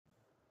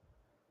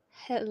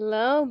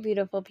Hello,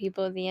 beautiful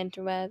people of the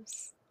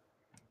interwebs.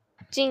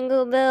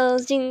 Jingle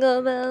bells.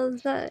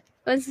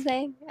 What's it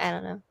saying? I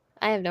don't know.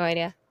 I have no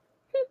idea.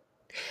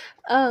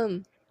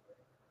 Um,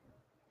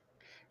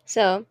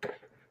 so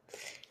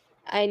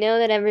I know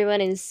that everyone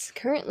is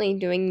currently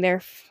doing their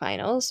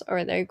finals,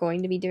 or they're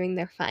going to be doing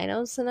their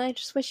finals, and I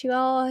just wish you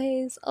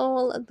always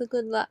all of the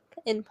good luck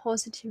and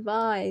positive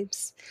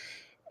vibes.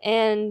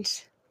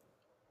 And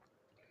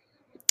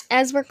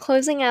as we're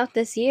closing out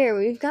this year,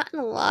 we've gotten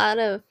a lot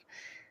of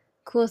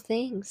cool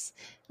things.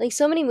 Like,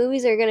 so many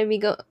movies are going to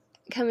be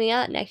coming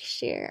out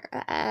next year,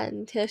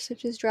 and Taylor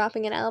Swift is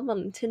dropping an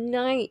album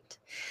tonight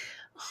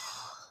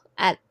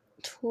at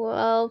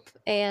 12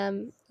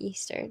 a.m.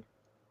 Eastern.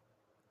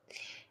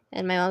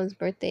 And my mom's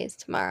birthday is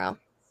tomorrow.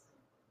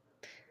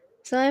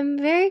 So I'm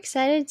very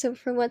excited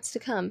for what's to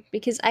come,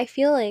 because I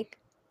feel like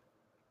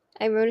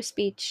I wrote a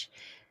speech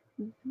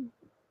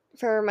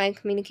for my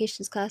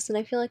communications class, and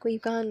I feel like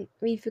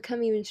we've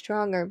become even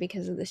stronger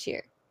because of this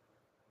year.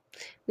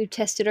 We've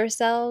tested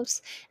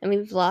ourselves,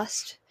 and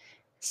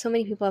so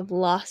many people have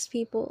lost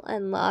people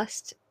and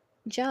lost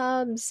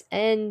jobs,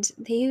 and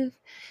they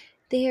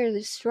are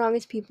the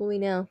strongest people we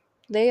know.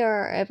 They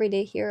are our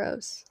everyday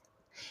heroes.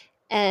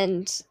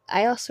 And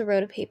I also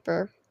wrote a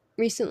paper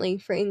recently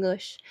for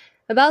English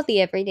about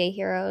the everyday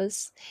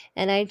heroes,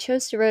 and I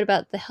chose to write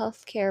about the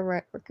healthcare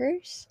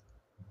workers.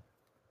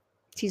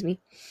 Excuse me.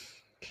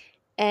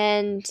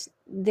 And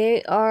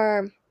they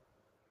are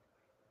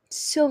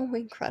so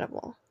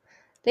incredible.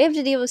 They have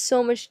to deal with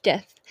so much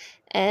death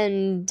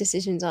and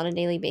decisions on a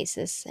daily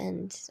basis,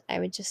 and I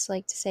would just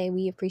like to say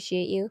we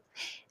appreciate you,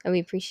 and we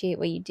appreciate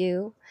what you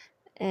do,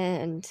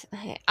 and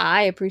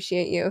I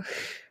appreciate you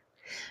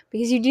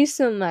because you do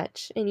so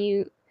much, and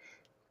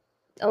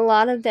a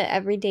lot of the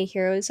everyday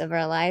heroes of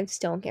our lives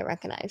don't get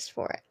recognized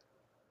for it.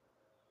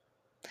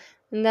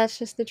 And that's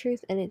just the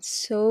truth, and it's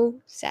so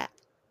sad.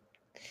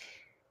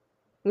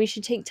 We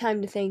should take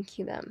time to thank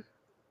them.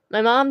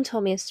 My mom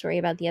told me a story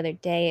about the other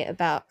day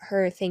about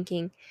her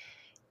thanking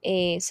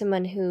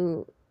someone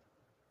who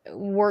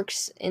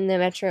works in the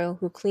metro,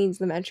 who cleans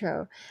the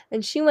metro,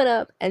 and she went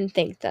up and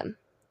thanked them.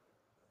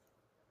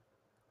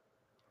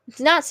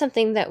 It's not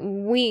something that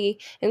we,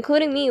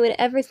 including me, would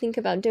ever think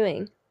about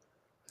doing.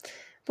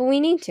 But we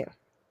need to,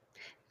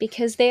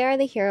 because they are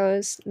the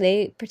heroes.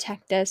 They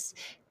protect us.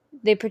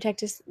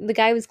 The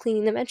guy was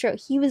cleaning the metro.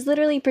 He was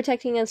literally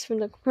protecting us from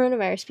the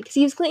coronavirus because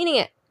he was cleaning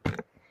it.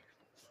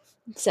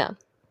 So,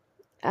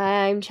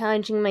 I'm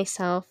challenging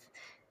myself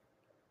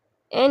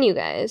and you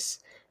guys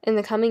in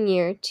the coming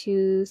year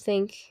to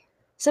thank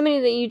somebody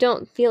that you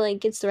don't feel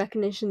like gets the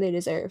recognition they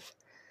deserve.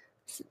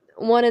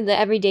 One of the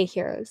everyday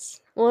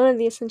heroes. One of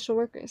the essential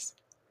workers.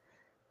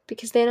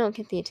 Because they don't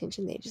get the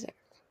attention they deserve.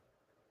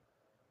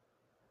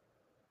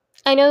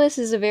 I know this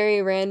is a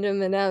very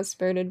random and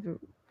out-spirited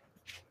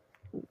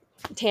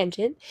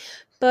tangent,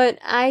 but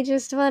I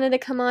just wanted to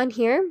come on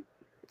here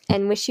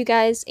and wish you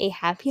guys a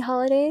happy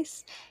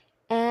holidays.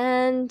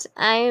 And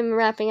I am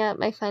wrapping up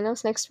my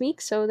finals next week,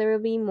 so there will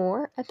be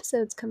more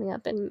episodes coming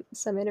up and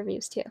some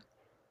interviews too.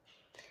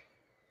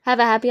 Have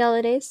a happy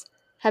holidays,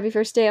 happy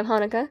first day of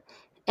Hanukkah,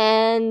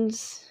 and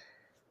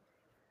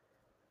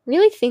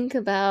really think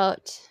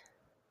about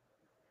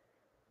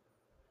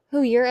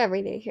who your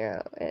everyday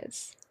hero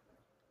is.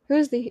 Who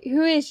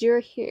is your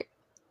hero?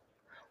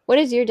 What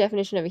is your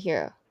definition of a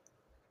hero?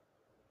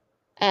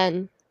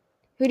 And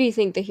who do you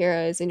think the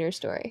hero is in your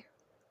story?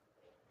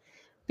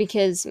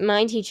 Because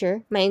my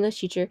English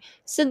teacher,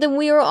 said that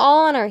we were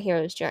all on our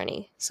hero's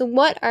journey. So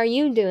what are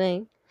you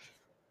doing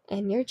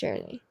in your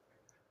journey?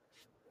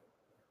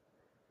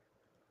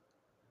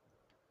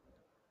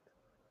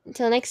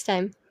 Until next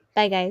time,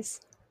 bye guys.